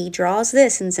second, and he draws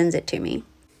this and sends it to me.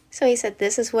 So he said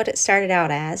this is what it started out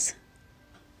as.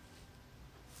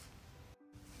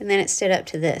 And then it stood up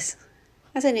to this.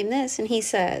 I sent him this, and he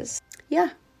says,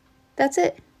 yeah, that's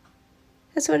it.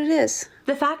 That's what it is.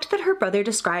 The fact that her brother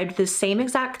described the same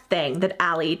exact thing that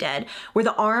Allie did, where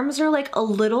the arms are like a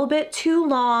little bit too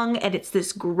long and it's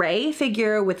this gray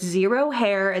figure with 0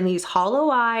 hair and these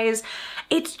hollow eyes,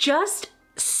 it's just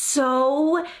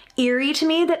so eerie to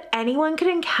me that anyone could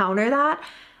encounter that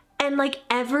and like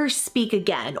ever speak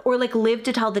again or like live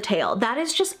to tell the tale. That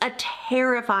is just a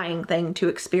terrifying thing to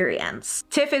experience.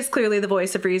 Tiff is clearly the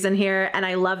voice of reason here, and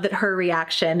I love that her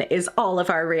reaction is all of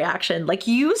our reaction. Like,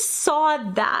 you saw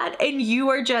that and you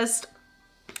are just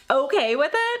okay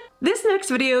with it. This next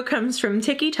video comes from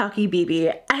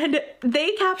tickytockybb, and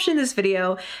they captioned this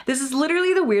video, "This is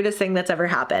literally the weirdest thing that's ever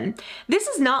happened. This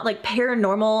is not like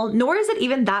paranormal, nor is it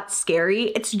even that scary.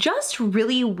 It's just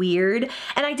really weird."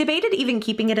 And I debated even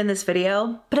keeping it in this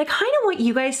video, but I kind of want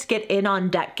you guys to get in on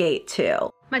Deckgate too.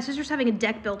 My sister's having a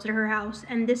deck built at her house,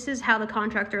 and this is how the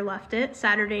contractor left it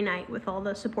Saturday night with all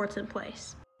the supports in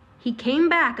place. He came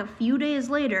back a few days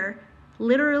later.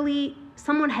 Literally,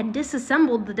 someone had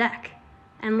disassembled the deck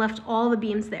and left all the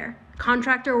beams there.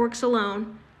 Contractor works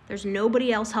alone. There's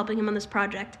nobody else helping him on this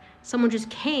project. Someone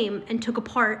just came and took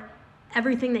apart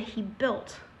everything that he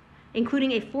built,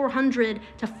 including a 400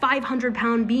 to 500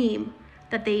 pound beam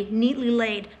that they neatly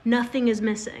laid. Nothing is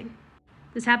missing.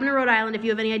 This happened in Rhode Island. If you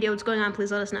have any idea what's going on,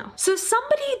 please let us know. So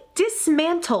somebody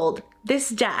dismantled this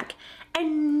deck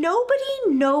and nobody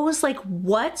knows like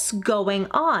what's going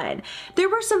on. There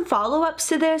were some follow-ups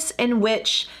to this in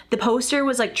which the poster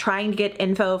was like trying to get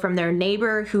info from their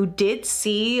neighbor who did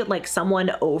see like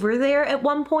someone over there at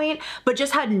one point, but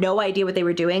just had no idea what they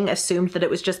were doing, assumed that it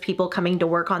was just people coming to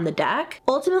work on the deck.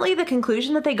 Ultimately, the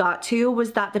conclusion that they got to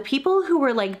was that the people who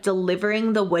were like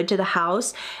delivering the wood to the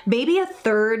house, maybe a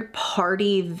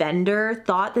third-party vendor,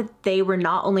 thought that they were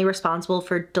not only responsible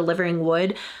for delivering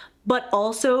wood, but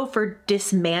also for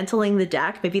dismantling the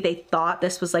deck. Maybe they thought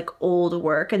this was like old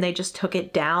work and they just took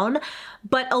it down.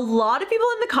 But a lot of people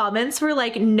in the comments were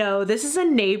like, no, this is a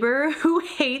neighbor who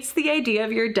hates the idea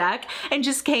of your deck and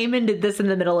just came and did this in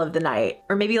the middle of the night.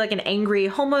 Or maybe like an angry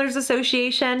homeowners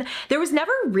association. There was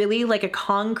never really like a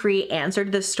concrete answer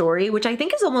to this story, which I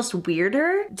think is almost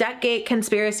weirder. Deckgate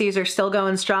conspiracies are still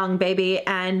going strong, baby.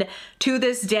 And to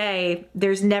this day,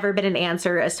 there's never been an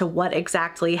answer as to what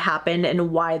exactly happened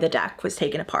and why the deck was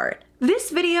taken apart.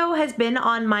 This video has been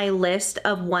on my list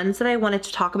of ones that I wanted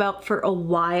to talk about for a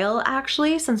while,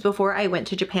 actually, since before I went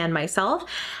to Japan myself.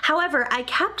 However, I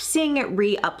kept seeing it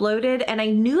re-uploaded and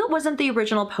I knew it wasn't the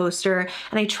original poster,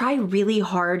 and I try really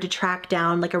hard to track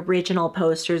down like original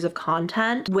posters of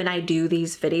content when I do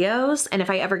these videos, and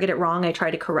if I ever get it wrong, I try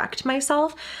to correct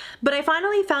myself. But I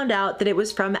finally found out that it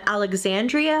was from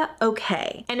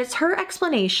Alexandriaokayy, and it's her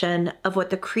explanation of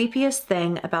what the creepiest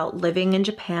thing about living in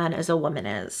Japan as a woman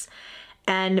is.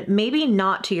 And maybe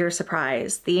not to your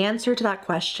surprise, the answer to that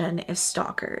question is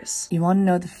stalkers. You want to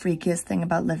know the freakiest thing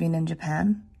about living in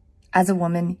Japan? As a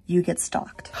woman, you get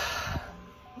stalked.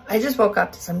 I just woke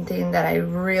up to something that I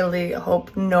really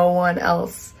hope no one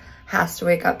else has to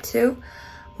wake up to.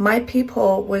 My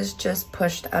peephole was just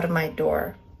pushed out of my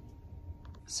door.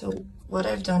 So what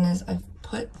I've done is I've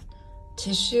put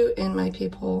tissue in my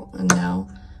peephole, and now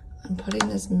I'm putting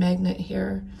this magnet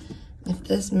here. If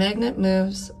this magnet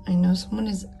moves, I know someone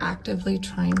is actively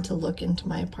trying to look into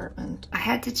my apartment. I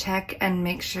had to check and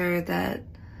make sure that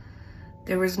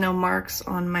there was no marks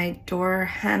on my door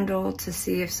handle to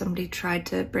see if somebody tried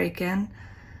to break in.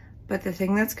 But the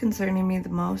thing that's concerning me the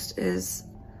most is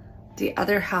the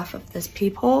other half of this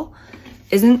peephole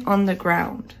isn't on the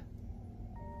ground.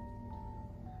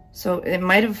 So it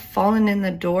might have fallen in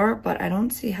the door, but I don't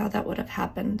see how that would have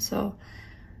happened. So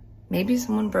maybe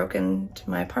someone broke into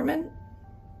my apartment.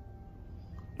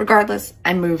 Regardless,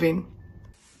 I'm moving.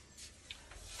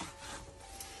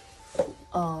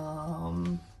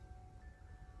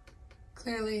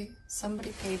 Clearly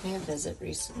somebody paid me a visit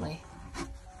recently. Oh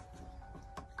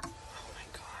my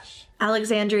God.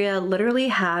 Alexandria literally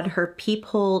had her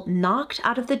peephole knocked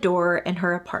out of the door in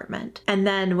her apartment. And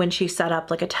then when she set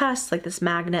up like a test, like this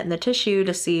magnet in the tissue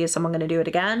to see is someone gonna do it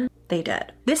again, they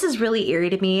did. This is really eerie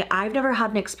to me. I've never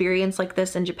had an experience like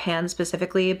this in Japan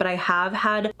specifically, but I have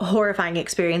had horrifying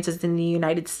experiences in the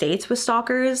United States with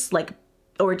stalkers, like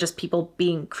or just people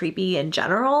being creepy in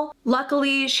general.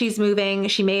 Luckily, she's moving.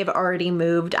 She may have already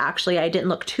moved. Actually, I didn't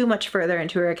look too much further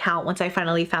into her account once I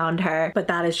finally found her, but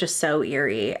that is just so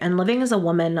eerie. And living as a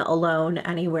woman alone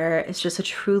anywhere is just a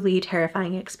truly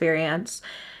terrifying experience.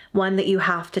 One that you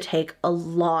have to take a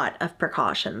lot of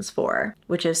precautions for,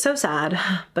 which is so sad,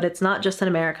 but it's not just in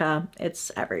America, it's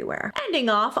everywhere. Ending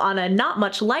off on a not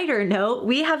much lighter note,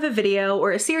 we have a video,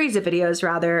 or a series of videos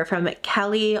rather, from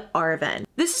kellyarvan.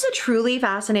 This is a truly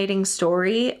fascinating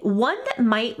story, one that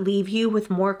might leave you with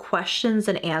more questions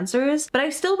than answers, but I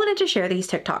still wanted to share these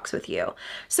TikToks with you.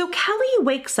 So Kelly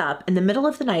wakes up in the middle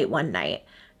of the night one night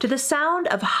to the sound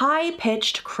of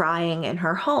high-pitched crying in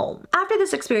her home. After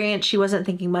this experience, she wasn't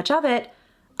thinking much of it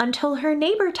until her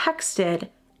neighbor texted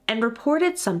and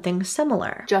reported something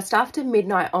similar. Just after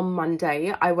midnight on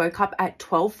Monday, I woke up at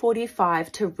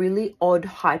 12:45 to really odd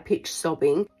high-pitched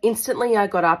sobbing. Instantly, I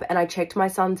got up and I checked my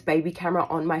son's baby camera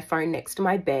on my phone next to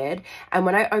my bed. And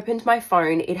when I opened my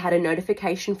phone, it had a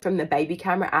notification from the baby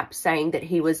camera app saying that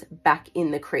he was back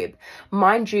in the crib.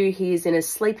 Mind you, he is in a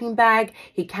sleeping bag.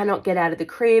 He cannot get out of the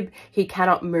crib. He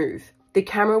cannot move. The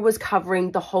camera was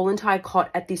covering the whole entire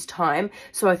cot at this time,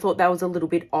 so I thought that was a little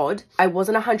bit odd. I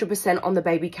wasn't 100% on the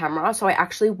baby camera, so I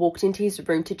actually walked into his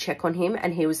room to check on him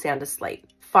and he was sound asleep.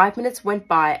 5 minutes went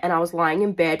by and I was lying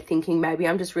in bed thinking maybe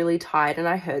I'm just really tired and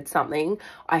I heard something.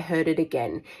 I heard it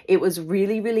again. It was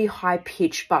really, really high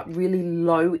pitched but really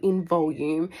low in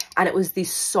volume, and it was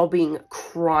this sobbing,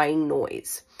 crying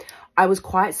noise. I was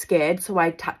quite scared, so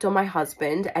I tapped on my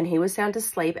husband and he was sound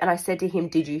asleep, and I said to him,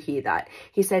 "Did you hear that?"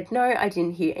 He said, "No, I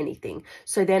didn't hear anything."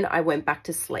 So then I went back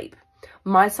to sleep.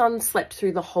 My son slept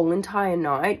through the whole entire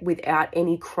night without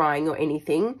any crying or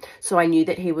anything, so I knew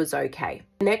that he was okay.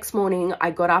 The next morning, I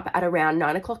got up at around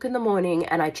 9 o'clock in the morning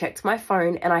and I checked my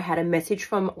phone and I had a message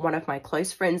from one of my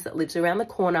close friends that lives around the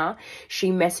corner.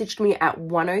 She messaged me at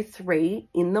 1:03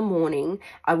 in the morning.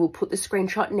 I will put the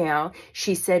screenshot now.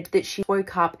 She said that she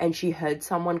woke up and she heard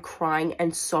someone crying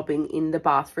and sobbing in the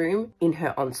bathroom in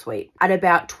her ensuite. At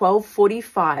about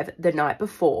 12:45 the night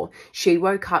before, she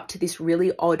woke up to this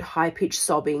really odd high-pitched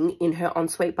sobbing in her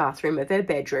ensuite bathroom of her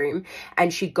bedroom,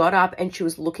 and she got up and she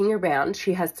was looking around.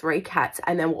 She has 3 cats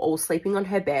and they were all sleeping on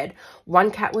her bed.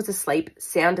 One cat was asleep,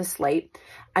 sound asleep.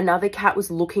 Another cat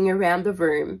was looking around the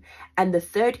room, and the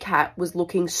third cat was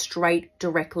looking straight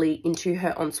directly into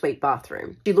her ensuite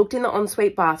bathroom. She looked in the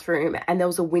ensuite bathroom and there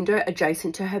was a window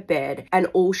adjacent to her bed, and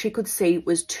all she could see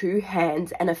was 2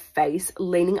 hands and a face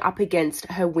leaning up against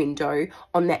her window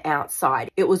on the outside.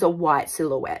 It was a white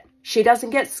silhouette. She doesn't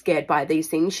get scared by these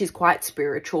things. She's quite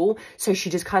spiritual. So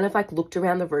she just kind of like looked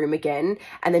around the room again,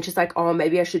 and then she's like, oh,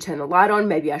 maybe I should turn the light on,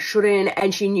 maybe I shouldn't.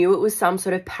 And she knew it was some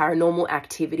sort of paranormal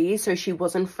activity, so she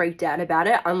wasn't freaked out about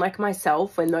it. Unlike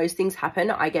myself, when those things happen,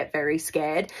 I get very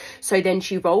scared. So then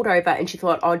she rolled over and she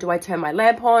thought, oh, do I turn my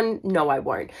lamp on? No, I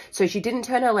won't. So she didn't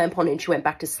turn her lamp on and she went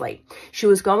back to sleep. She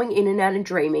was going in and out and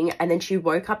dreaming, and then she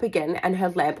woke up again and her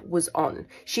lamp was on.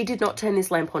 She did not turn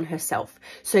this lamp on herself.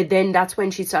 So then that's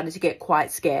when she started to get quite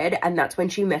scared, and that's when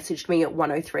she messaged me at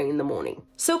 1:03 in the morning.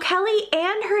 So Kelly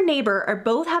and her neighbor are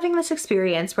both having this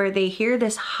experience where they hear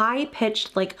this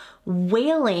high-pitched like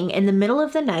wailing in the middle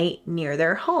of the night near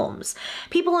their homes.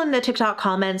 People in the TikTok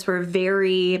comments were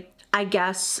very, I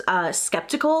guess,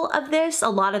 skeptical of this. A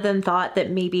lot of them thought that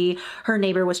maybe her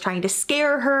neighbor was trying to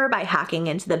scare her by hacking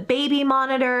into the baby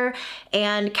monitor.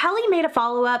 And Kelly made a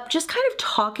follow-up just kind of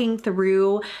talking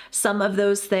through some of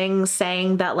those things,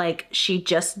 saying that like she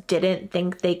just didn't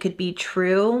think they could be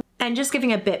true, and just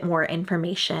giving a bit more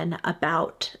information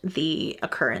about the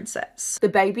occurrences. The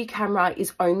baby camera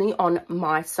is only on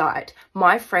my side.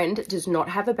 My friend does not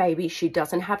have a baby. She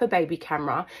doesn't have a baby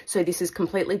camera. So this is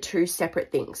completely 2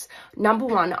 separate things. Number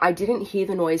one, I didn't hear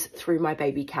the noise through my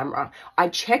baby camera. I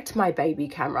checked my baby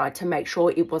camera to make sure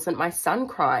it wasn't my son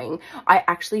crying. I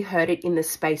actually heard it in the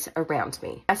space around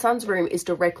me. My son's room is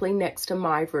directly next to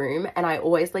my room, and I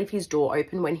always leave his door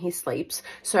open when he sleeps.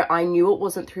 So I knew it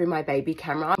wasn't through my baby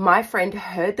camera. My friend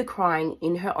heard the crying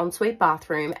in her ensuite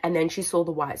bathroom, and then she saw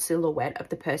the white silhouette of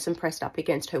the person pressed up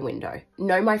against her window.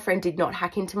 No, my friend did not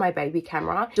hack into my baby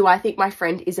camera. Do I think my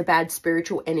friend is a bad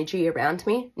spiritual energy around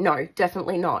me? No,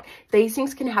 definitely not. These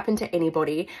things can happen to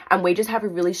anybody, and we just have a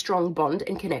really strong bond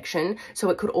and connection, so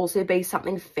it could also be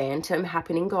something phantom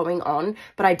happening going on,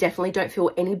 but I definitely don't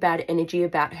feel any bad energy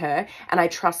about her, and I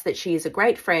trust that she is a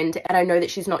great friend, and I know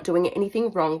that she's not doing anything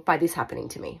wrong by this happening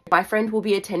to me. My friend will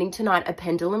be attending tonight a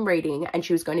pendulum reading, and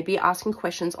she was going to be asking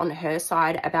questions on her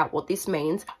side about what this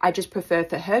means. I just prefer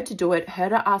for her to do it, her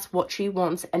to ask what she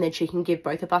wants, and then she can give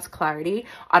both of us clarity.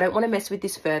 I don't want to mess with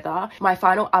this further. My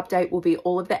final update will be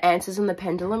all of the answers in the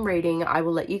pendulum reading. I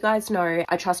will let you guys know.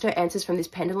 I trust her answers from this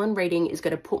pendulum reading is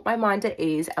going to put my mind at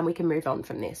ease, and we can move on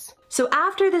from this. So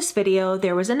after this video,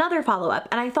 there was another follow-up,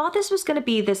 and I thought this was going to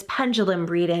be this pendulum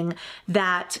reading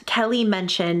that Kelly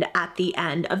mentioned at the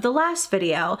end of the last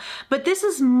video, but this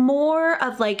is more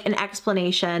of like an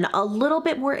explanation, a little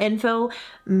bit more info,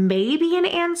 maybe an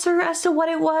answer as to what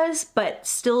it was, but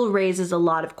still raises a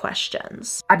lot of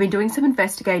questions. I've been doing some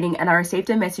investigating, and I received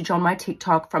a message on my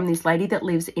TikTok from this lady that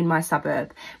lives in my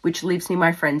suburb, which lives near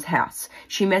my friend's house.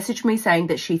 She messaged me saying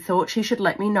that she thought she should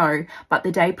let me know, but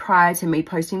the day prior to me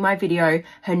posting my video,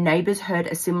 her neighbours heard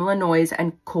a similar noise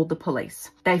and called the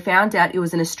police. They found out it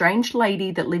was an estranged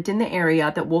lady that lived in the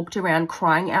area that walked around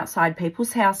crying outside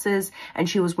people's houses, and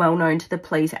she was well known to the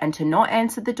police and to not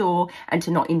answer the door and to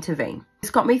not intervene.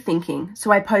 This got me thinking,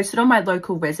 so I posted on my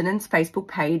local residents Facebook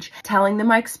page telling them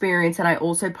my experience, and I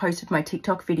also posted my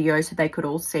TikTok video so they could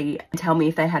all see and tell me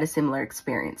if they had a similar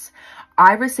experience.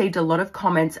 I received a lot of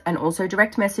comments and also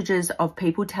direct messages of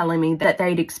people telling me that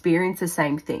they'd experienced the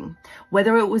same thing.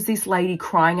 Whether it was this lady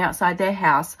crying outside their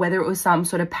house, whether it was some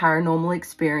sort of paranormal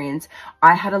experience,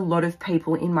 I had a lot of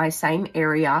people in my same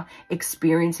area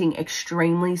experiencing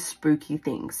extremely spooky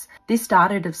things. This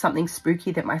started of something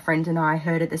spooky that my friend and I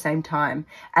heard at the same time,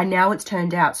 and now it's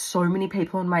turned out so many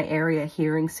people in my area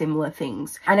hearing similar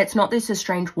things. And it's not this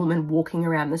strange woman walking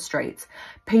around the streets.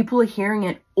 People are hearing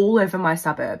it all over my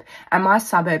suburb, and my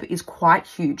suburb is quite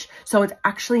huge, so it's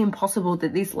actually impossible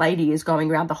that this lady is going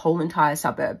around the whole entire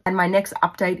suburb. And my next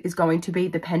update is going to be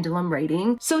the pendulum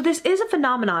reading. So this is a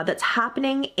phenomenon that's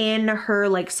happening in her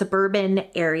like suburban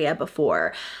area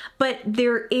before, but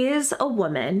there is a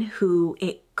woman who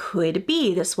it could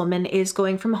be. This woman is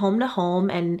going from home to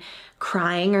home and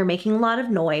crying or making a lot of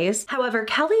noise. However,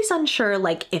 Kelly's unsure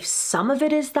like if some of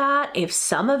it is that, if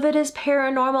some of it is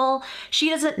paranormal. She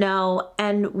doesn't know,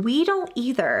 and we don't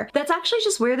either. That's actually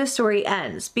just where the story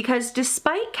ends, because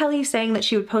despite Kelly saying that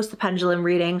she would post the pendulum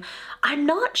reading, I'm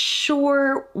not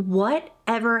sure what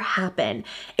ever happened.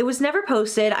 It was never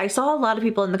posted. I saw a lot of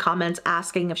people in the comments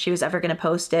asking if she was ever going to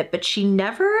post it, but she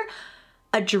never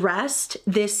addressed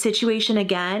this situation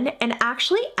again and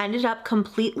actually ended up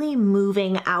completely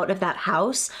moving out of that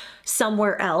house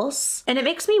somewhere else. And it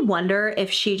makes me wonder if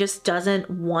she just doesn't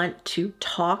want to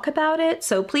talk about it.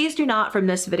 So please do not from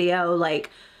this video like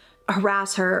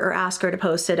harass her or ask her to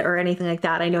post it or anything like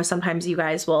that. I know sometimes you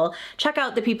guys will check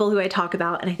out the people who I talk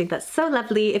about, and I think that's so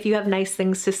lovely if you have nice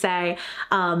things to say.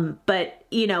 But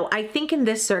you know, I think in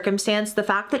this circumstance, the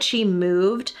fact that she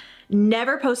moved,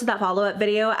 never posted that follow-up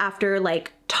video after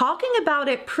like talking about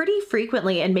it pretty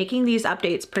frequently and making these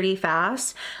updates pretty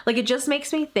fast, like it just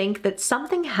makes me think that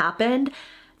something happened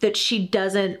that she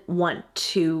doesn't want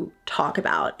to talk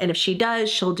about. And if she does,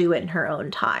 she'll do it in her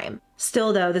own time.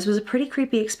 Still though, this was a pretty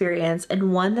creepy experience,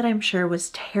 and one that I'm sure was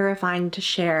terrifying to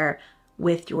share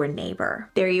with your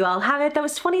neighbor. There you all have it. That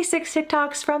was 26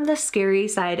 TikToks from the scary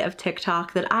side of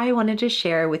TikTok that I wanted to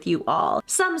share with you all.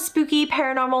 Some spooky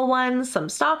paranormal ones, some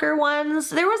stalker ones.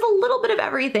 There was a little bit of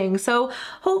everything. So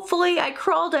hopefully I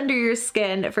crawled under your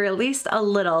skin for at least a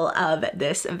little of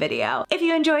this video. If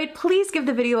you enjoyed, please give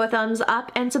the video a thumbs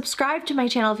up and subscribe to my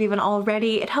channel if you haven't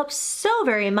already. It helps so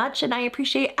very much, and I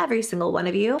appreciate every single one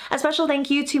of you. A special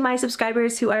thank you to my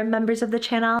subscribers who are members of the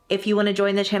channel. If you want to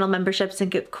join the channel memberships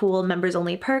and get cool members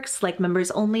only perks like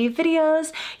members only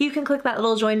videos, you can click that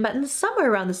little join button somewhere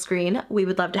around the screen. We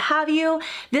would love to have you.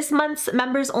 This month's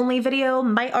members only video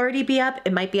might already be up.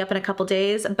 It might be up in a couple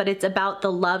days, but it's about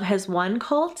the Love Has Won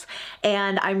cult,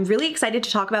 and I'm really excited to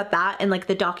talk about that and like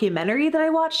the documentary that I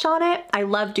watched on it. I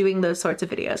love doing those sorts of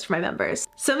videos for my members,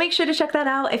 so make sure to check that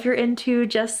out if you're into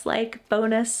just like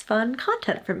bonus fun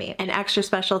content from me. An extra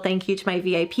special thank you to my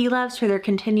VIP loves for their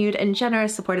continued and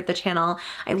generous support of the channel.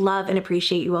 I love and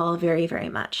appreciate you all very, very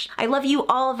much. I love you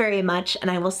all very much,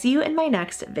 and I will see you in my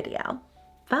next video.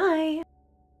 Bye!